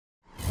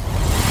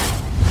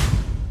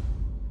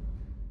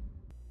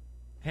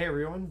Hey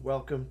everyone,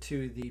 welcome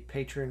to the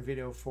Patreon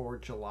video for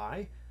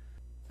July.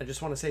 I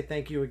just want to say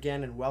thank you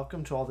again and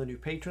welcome to all the new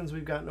patrons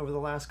we've gotten over the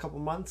last couple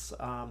months.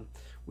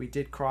 We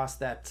did cross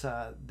that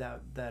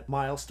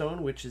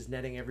milestone, which is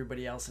netting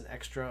everybody else an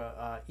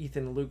extra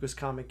Ethan and Lucas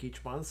comic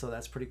each month, so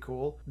that's pretty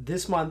cool.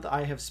 This month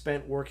I have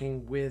spent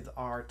working with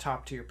our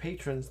top tier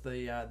patrons,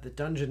 the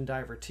Dungeon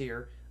Diver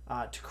tier,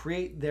 to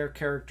create their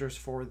characters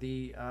for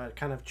the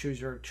kind of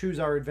choose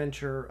our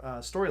adventure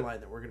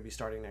storyline that we're going to be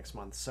starting next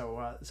month.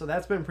 So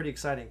that's been pretty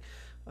exciting.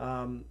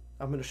 I'm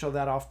going to show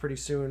that off pretty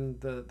soon.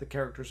 The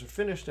characters are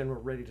finished and we're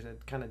ready to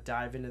kind of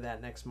dive into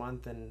that next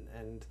month,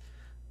 and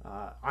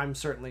I'm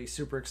certainly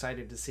super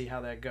excited to see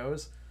how that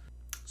goes.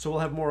 So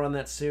we'll have more on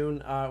that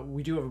soon.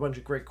 We do have a bunch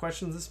of great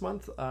questions this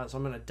month, so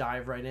I'm going to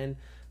dive right in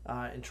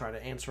and try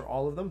to answer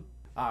all of them.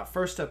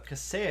 First up,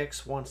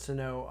 Kasaix wants to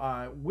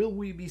know, will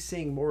we be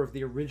seeing more of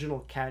the original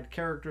CAD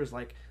characters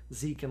like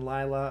Zeke and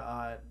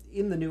Lila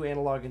in the new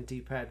analog and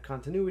D-pad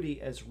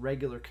continuity as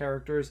regular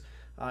characters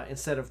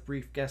instead of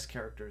brief guest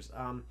characters?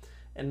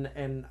 And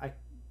I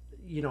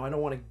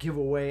don't want to give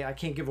away, I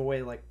can't give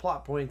away like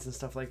plot points and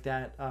stuff like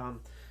that.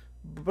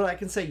 But I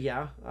can say,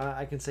 yeah,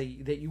 I can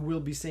say that you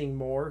will be seeing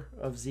more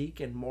of Zeke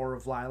and more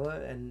of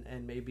Lila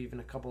and maybe even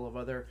a couple of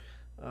other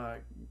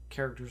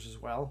characters as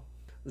well.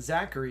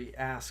 Zachary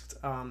asked,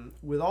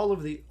 with all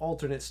of the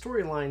alternate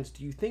storylines,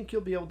 do you think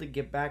you'll be able to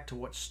get back to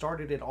what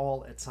started it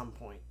all at some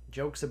point?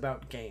 Jokes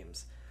about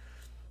games.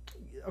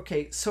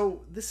 Okay,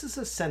 so this is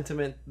a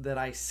sentiment that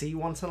I see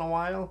once in a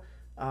while.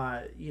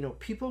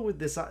 People with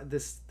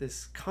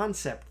this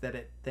concept that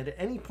at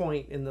any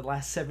point in the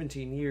last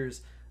 17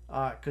 years,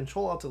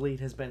 Control-Alt-Delete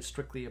has been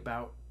strictly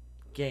about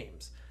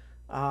games.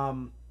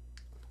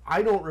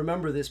 I don't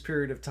remember this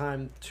period of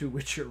time to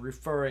which you're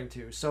referring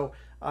to. So,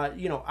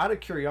 out of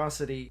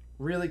curiosity,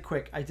 really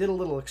quick, I did a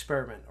little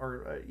experiment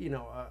or,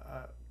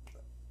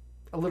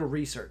 a little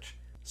research.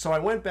 So I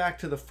went back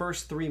to the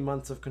first 3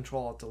 months of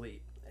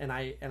Control-Alt-Delete, and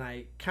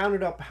I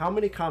counted up how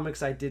many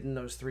comics I did in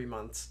those 3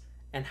 months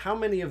and how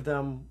many of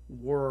them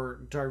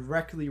were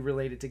directly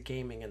related to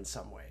gaming in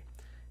some way.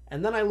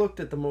 And then I looked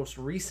at the most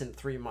recent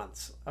 3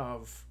 months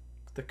of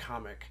the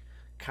comic,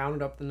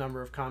 counted up the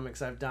number of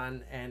comics I've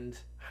done and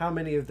how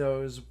many of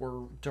those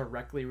were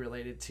directly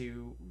related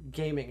to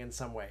gaming in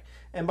some way.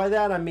 And by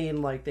that I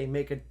mean like they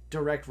make a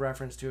direct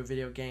reference to a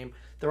video game.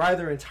 They're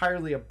either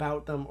entirely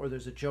about them or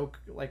there's a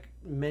joke like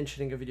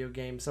mentioning a video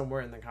game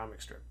somewhere in the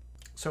comic strip.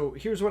 So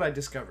here's what I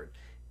discovered.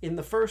 In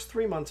the first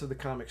 3 months of the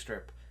comic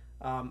strip,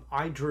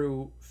 I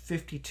drew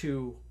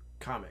 52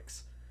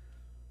 comics,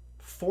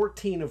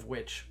 14 of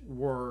which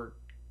were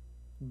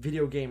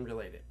video game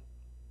related.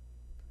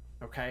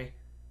 Okay?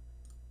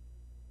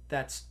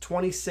 That's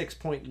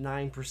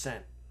 26.9%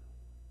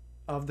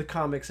 of the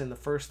comics in the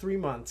first 3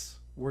 months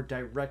were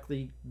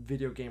directly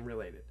video game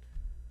related.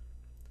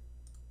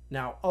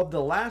 Now, of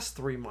the last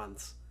 3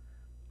 months,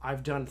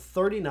 I've done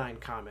 39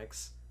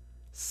 comics,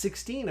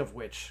 16 of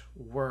which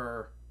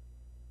were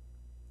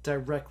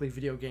directly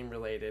video game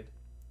related,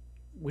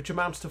 which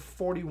amounts to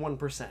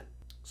 41%.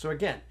 So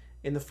again,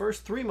 in the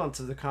first 3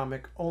 months of the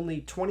comic, only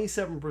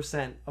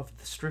 27% of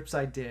the strips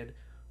I did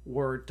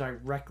were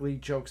directly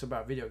jokes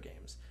about video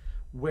games.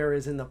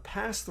 Whereas in the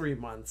past 3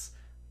 months,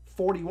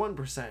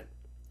 41%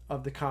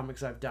 of the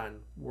comics I've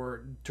done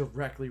were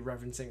directly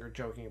referencing or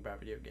joking about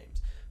video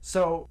games.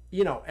 So,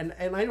 and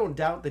I don't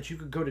doubt that you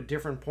could go to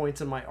different points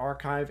in my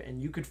archive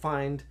and you could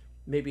find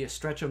maybe a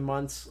stretch of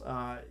months,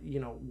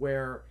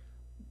 where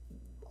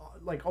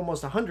like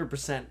almost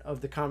 100% of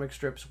the comic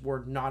strips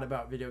were not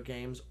about video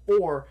games,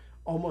 or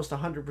almost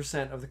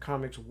 100% of the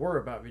comics were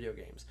about video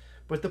games.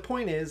 But the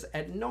point is,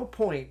 at no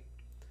point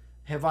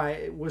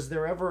was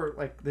there ever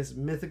like this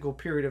mythical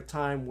period of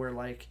time where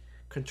like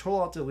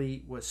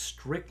Control-Alt-Delete was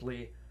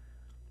strictly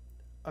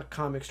a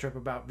comic strip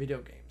about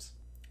video games.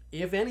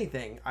 If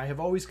anything, I have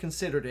always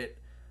considered it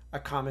a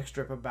comic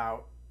strip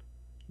about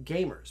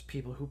gamers,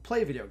 people who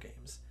play video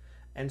games.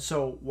 And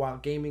so while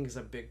gaming is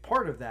a big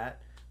part of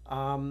that,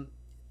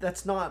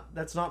 that's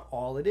not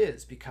all it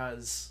is,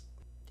 because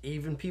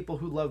even people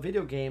who love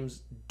video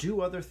games do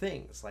other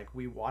things. Like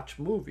we watch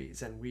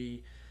movies and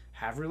we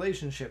have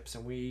relationships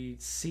and we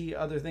see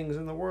other things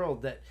in the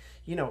world that,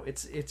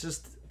 it's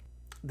just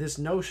this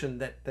notion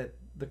that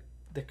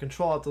the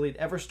Control-Alt-Delete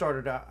ever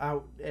started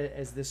out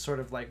as this sort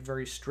of like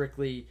very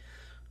strictly,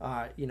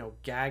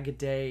 gag a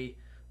day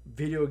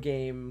video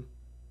game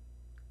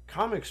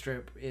comic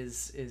strip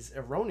is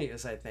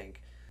erroneous, I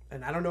think.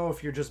 And I don't know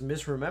if you're just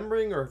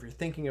misremembering or if you're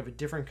thinking of a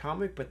different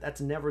comic, but that's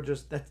never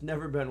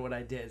been what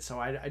I did. So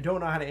I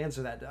don't know how to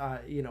answer that,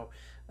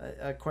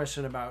 a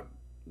question about,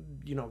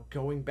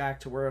 going back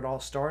to where it all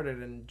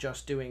started and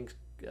just doing,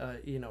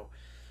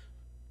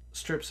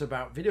 strips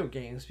about video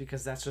games,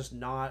 because that's just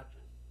not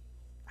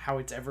how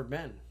it's ever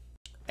been.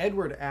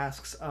 Edward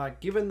asks,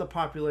 given the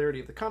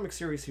popularity of the comic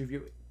series, have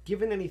you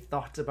given any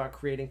thoughts about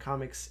creating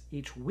comics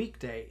each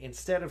weekday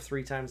instead of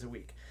 3 times a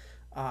week?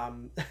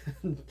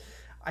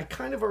 I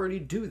kind of already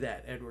do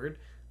that, Edward.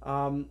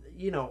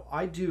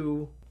 I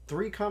do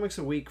 3 comics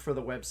a week for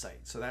the website.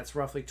 So that's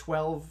roughly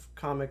 12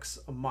 comics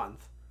a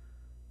month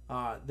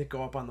that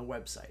go up on the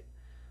website.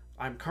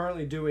 I'm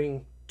currently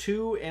doing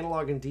 2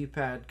 Analog and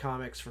D-Pad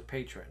comics for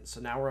patrons.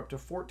 So now we're up to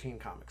 14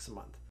 comics a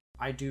month.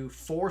 I do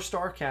 4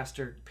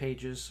 Starcaster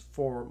pages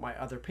for my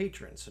other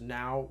patrons. So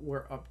now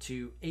we're up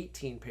to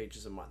 18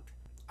 pages a month.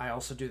 I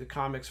also do the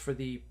comics for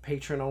the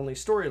patron-only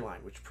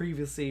storyline, which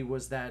previously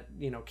was that,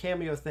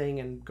 cameo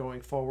thing, and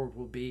going forward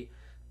will be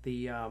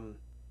the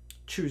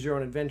choose your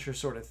own adventure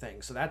sort of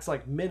thing. So that's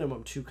like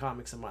minimum 2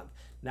 comics a month.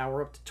 Now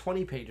we're up to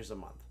 20 pages a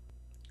month.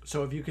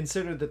 So if you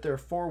consider that there are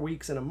 4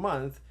 weeks in a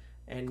month,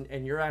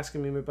 and you're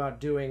asking me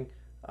about doing,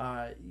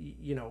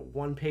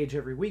 1 page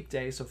every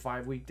weekday, so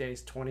 5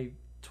 weekdays, 20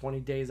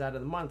 days out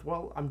of the month,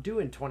 well, I'm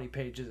doing 20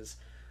 pages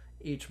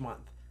each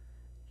month,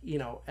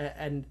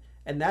 and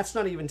that's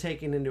not even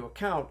taking into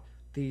account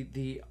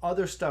the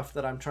other stuff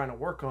that I'm trying to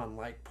work on,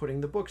 like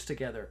putting the books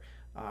together,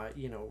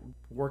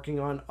 working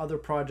on other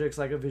projects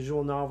like a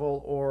visual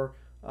novel or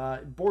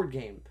board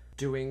game,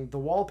 doing the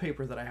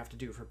wallpaper that I have to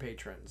do for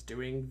patrons,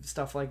 doing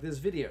stuff like this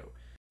video,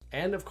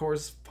 and of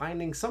course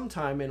finding some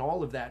time in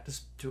all of that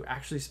to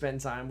actually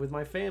spend time with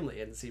my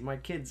family and see my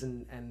kids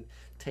and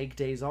take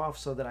days off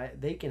so that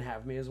they can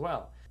have me as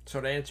well. So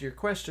to answer your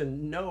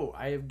question, no,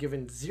 I have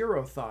given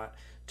zero thought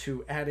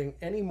to adding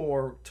any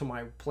more to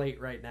my plate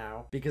right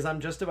now, because I'm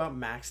just about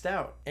maxed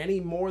out.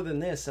 Any more than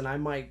this and I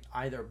might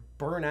either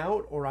burn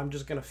out or I'm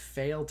just going to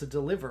fail to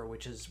deliver,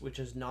 which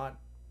is not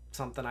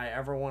something I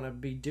ever want to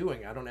be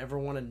doing. I don't ever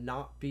want to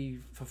not be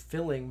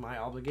fulfilling my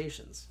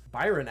obligations.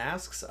 Byron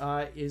asks,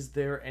 is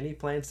there any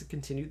plans to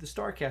continue the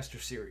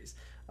Starcaster series?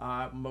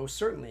 Most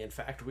certainly. In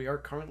fact, we are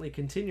currently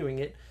continuing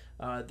it.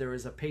 There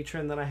is a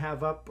Patreon that I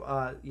have up,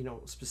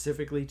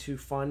 specifically to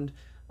fund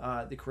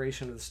the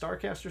creation of the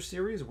Starcaster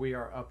series. We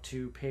are up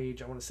to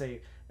page, I want to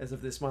say, as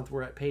of this month,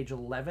 we're at page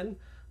 11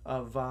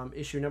 of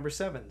issue number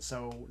 7.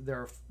 So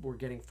we're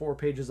getting 4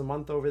 pages a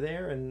month over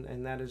there,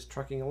 and that is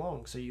trucking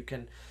along. So you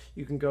can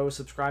go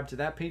subscribe to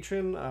that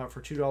Patreon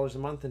for $2 a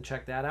month and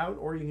check that out,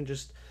 or you can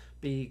just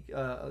be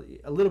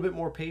a little bit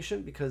more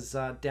patient, because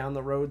down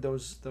the road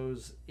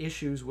those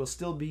issues will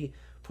still be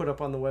put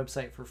up on the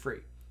website for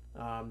free.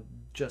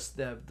 Just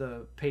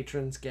the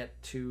patrons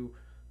get to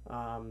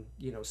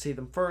see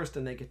them first,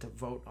 and they get to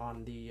vote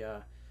on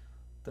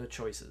the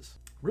choices.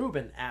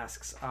 Ruben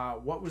asks,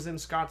 what was in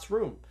Scott's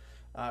room?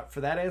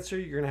 For that answer,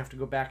 you're gonna have to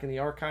go back in the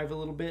archive a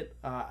little bit.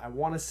 I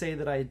want to say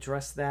that I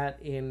addressed that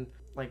in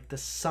like the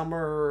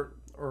summer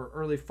or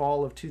early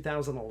fall of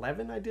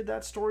 2011. I did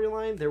that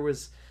storyline. There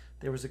was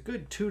a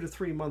good 2 to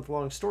 3 month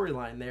long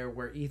storyline there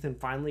where Ethan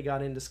finally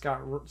got into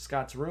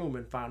Scott's room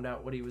and found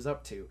out what he was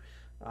up to.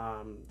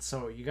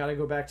 So you got to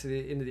go back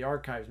into the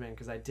archives, man,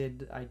 because I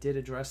did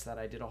address that.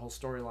 I did a whole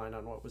storyline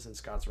on what was in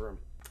Scott's room.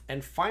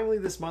 And finally,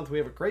 this month we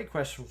have a great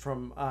question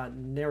from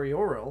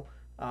Nerioril,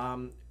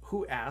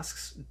 who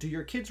asks, do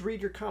your kids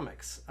read your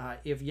comics?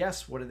 If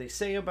yes, what do they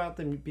say about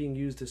them being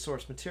used as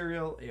source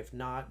material? If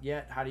not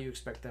yet, how do you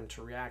expect them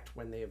to react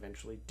when they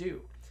eventually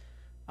do?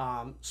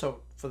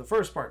 So for the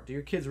first part, do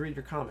your kids read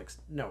your comics?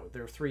 No,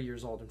 they're 3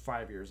 years old and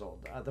 5 years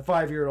old. The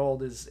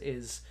 5-year-old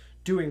is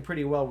doing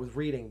pretty well with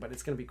reading, but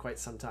it's going to be quite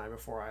some time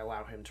before I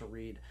allow him to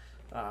read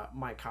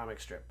my comic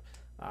strip.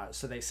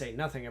 So they say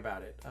nothing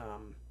about it,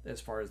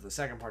 as far as the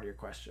second part of your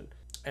question.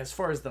 As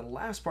far as the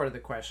last part of the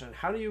question,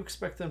 how do you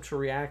expect them to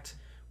react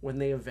when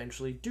they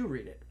eventually do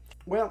read it?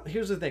 Well,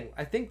 here's the thing.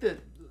 I think that,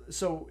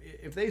 so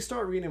if they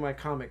start reading my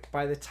comic,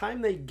 by the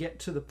time they get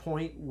to the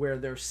point where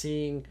they're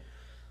seeing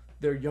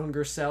their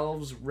younger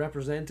selves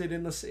represented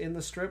in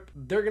the strip,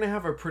 they're going to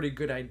have a pretty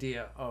good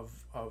idea of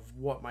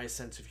what my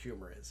sense of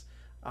humor is.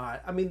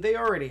 I mean, they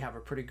already have a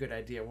pretty good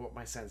idea of what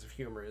my sense of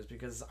humor is,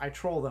 because I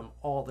troll them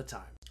all the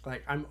time.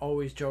 Like, I'm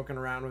always joking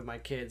around with my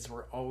kids.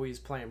 We're always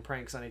playing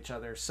pranks on each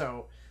other.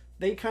 So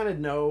they kind of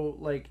know,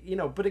 like,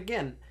 but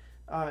again,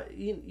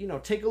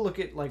 take a look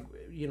at, like,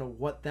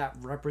 what that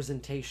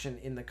representation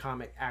in the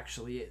comic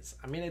actually is.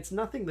 I mean, it's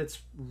nothing that's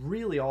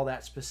really all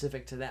that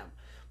specific to them.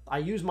 I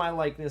use my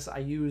likeness. I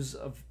use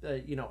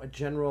their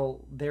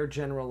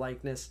general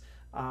likeness,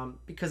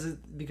 because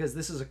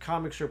this is a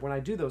comic strip. When I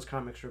do those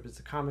comic strips, it's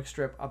a comic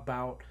strip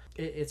about,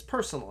 it's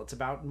personal. It's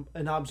about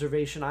an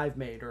observation I've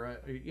made, or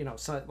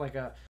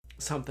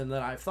something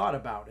that I've thought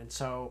about, and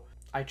so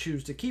I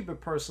choose to keep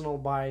it personal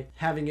by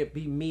having it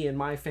be me and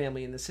my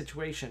family in the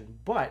situation.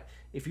 But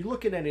if you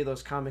look at any of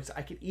those comics,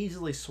 I could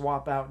easily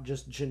swap out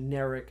just a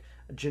generic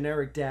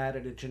dad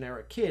and a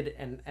generic kid,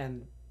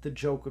 and the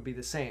joke would be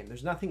the same.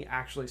 There's nothing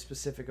actually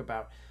specific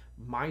about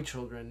my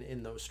children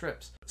in those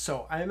strips.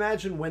 So I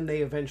imagine when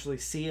they eventually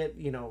see it,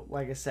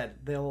 like I said,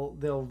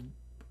 they'll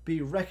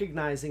be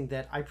recognizing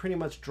that I pretty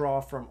much draw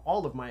from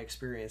all of my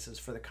experiences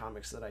for the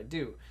comics that I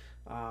do.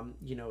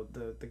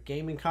 The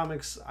gaming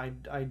comics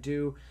I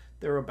do,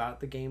 they're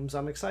about the games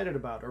I'm excited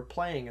about or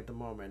playing at the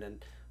moment.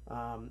 And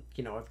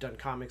I've done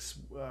comics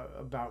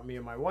about me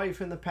and my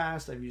wife in the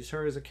past. I've used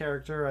her as a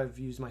character. I've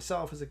used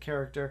myself as a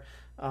character.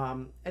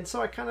 And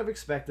so I kind of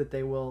expect that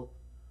they will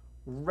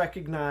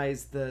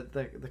recognize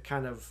the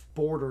kind of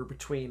border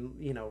between,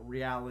 you know,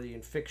 reality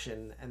and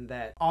fiction, and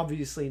that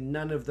obviously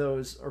none of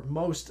those, or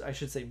most, I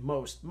should say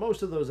most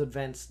of those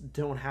events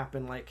don't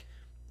happen like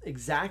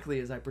exactly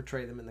as I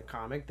portray them in the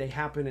comic. They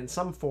happen in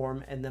some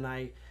form, and then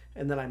I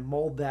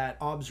mold that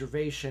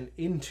observation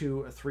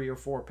into a 3 or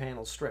 4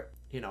 panel strip.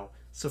 You know,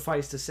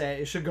 suffice to say,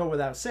 it should go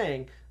without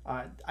saying,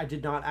 I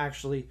did not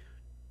actually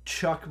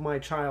chuck my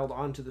child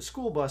onto the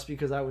school bus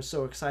because I was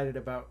so excited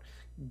about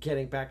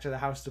getting back to the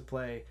house to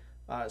play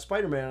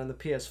Spider-Man on the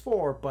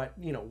PS4, but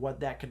you know what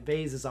that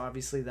conveys is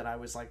obviously that I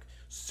was like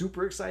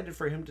super excited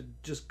for him to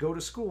just go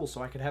to school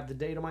so I could have the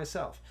day to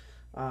myself.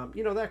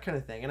 You know, that kind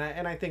of thing.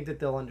 And I think that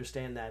they'll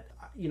understand that.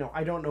 You know,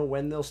 I don't know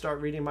when they'll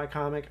start reading my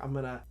comic. I'm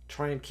gonna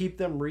try and keep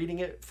them reading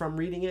it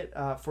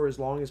for as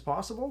long as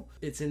possible.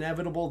 It's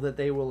inevitable that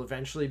they will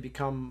eventually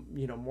become,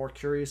 you know, more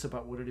curious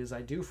about what it is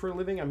I do for a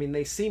living. I mean,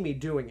 they see me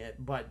doing it,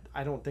 but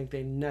I don't think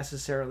they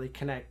necessarily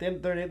connect. They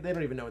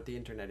don't even know what the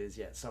internet is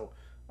yet, so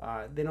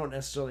they don't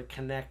necessarily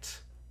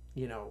connect,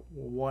 you know,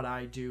 what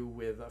I do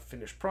with a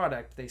finished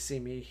product. They see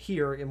me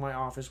here in my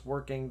office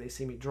working. They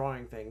see me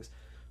drawing things,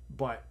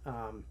 but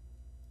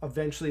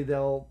eventually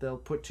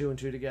they'll put 2 and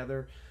 2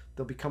 together.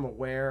 They'll become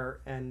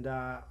aware, and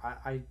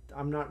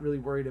I'm not really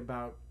worried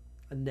about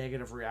a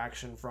negative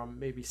reaction from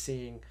maybe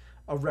seeing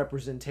a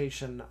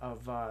representation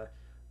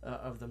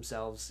of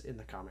themselves in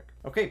the comic.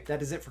 Okay,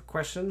 that is it for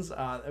questions.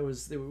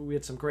 We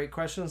had some great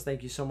questions.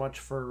 Thank you so much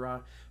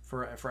for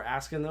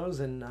asking those,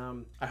 and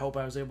I hope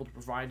I was able to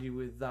provide you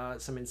with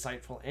some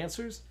insightful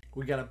answers.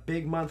 We got a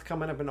big month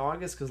coming up in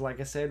August because, like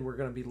I said, we're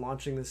going to be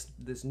launching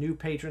this new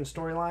patron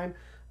storyline.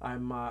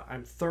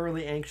 I'm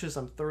thoroughly anxious.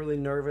 I'm thoroughly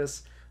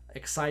nervous,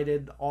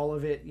 excited, all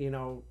of it. You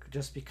know,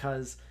 just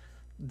because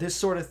this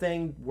sort of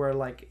thing where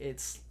like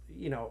it's,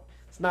 you know,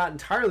 it's not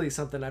entirely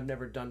something I've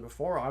never done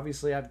before.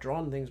 Obviously, I've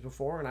drawn things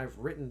before and I've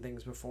written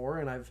things before,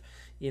 and I've,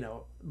 you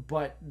know,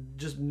 but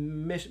just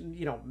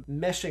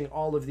meshing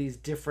all of these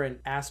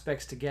different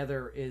aspects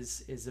together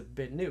is a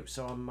bit new.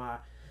 So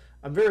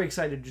I'm very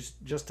excited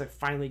just to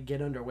finally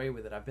get underway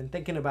with it. I've been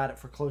thinking about it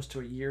for close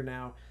to a year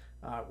now.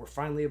 We're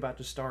finally about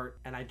to start,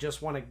 and I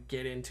just want to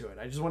get into it.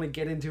 I just want to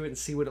get into it and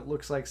see what it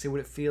looks like, see what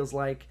it feels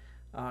like,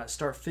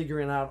 start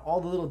figuring out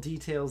all the little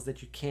details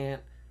that you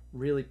can't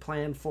really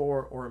plan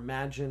for or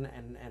imagine,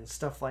 and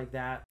stuff like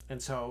that. And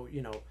so,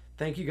 you know,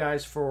 thank you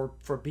guys for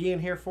being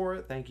here for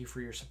it. Thank you for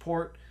your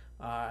support.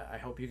 I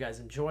hope you guys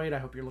enjoy it. I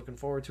hope you're looking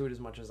forward to it as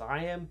much as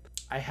I am.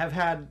 I have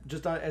had,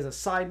 just as a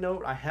side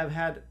note, I have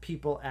had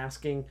people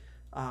asking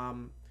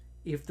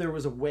if there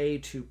was a way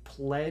to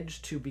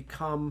pledge to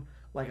become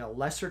like a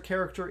lesser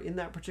character in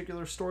that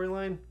particular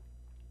storyline.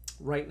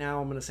 Right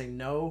now I'm going to say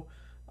no.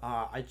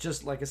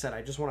 Like I said,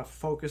 I just want to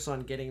focus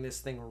on getting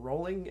this thing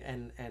rolling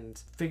and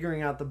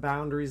figuring out the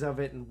boundaries of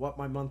it and what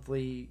my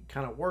monthly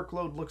kind of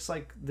workload looks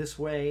like this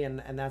way,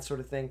 and that sort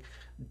of thing.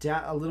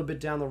 A little bit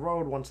down the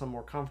road, once I'm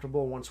more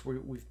comfortable, once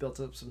we've built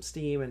up some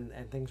steam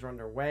and things are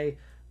underway,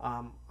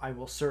 I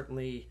will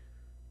certainly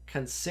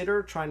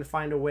consider trying to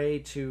find a way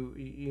to,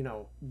 you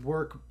know,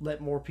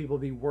 let more people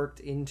be worked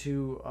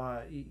into,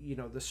 you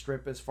know, the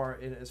strip as far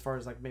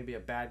as like maybe a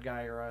bad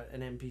guy or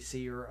an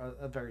NPC or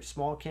a very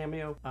small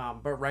cameo.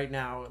 But right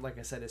now, like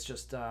I said, it's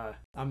just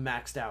I'm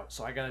maxed out,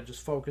 so I gotta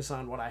just focus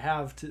on what I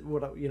have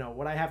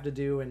to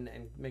do and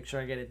make sure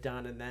I get it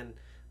done, and then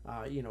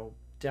you know,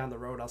 down the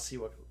road I'll see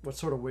what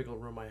sort of wiggle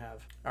room I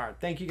have. All right,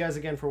 thank you guys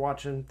again for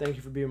watching. Thank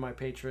you for being my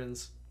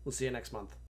patrons. We'll see you next month.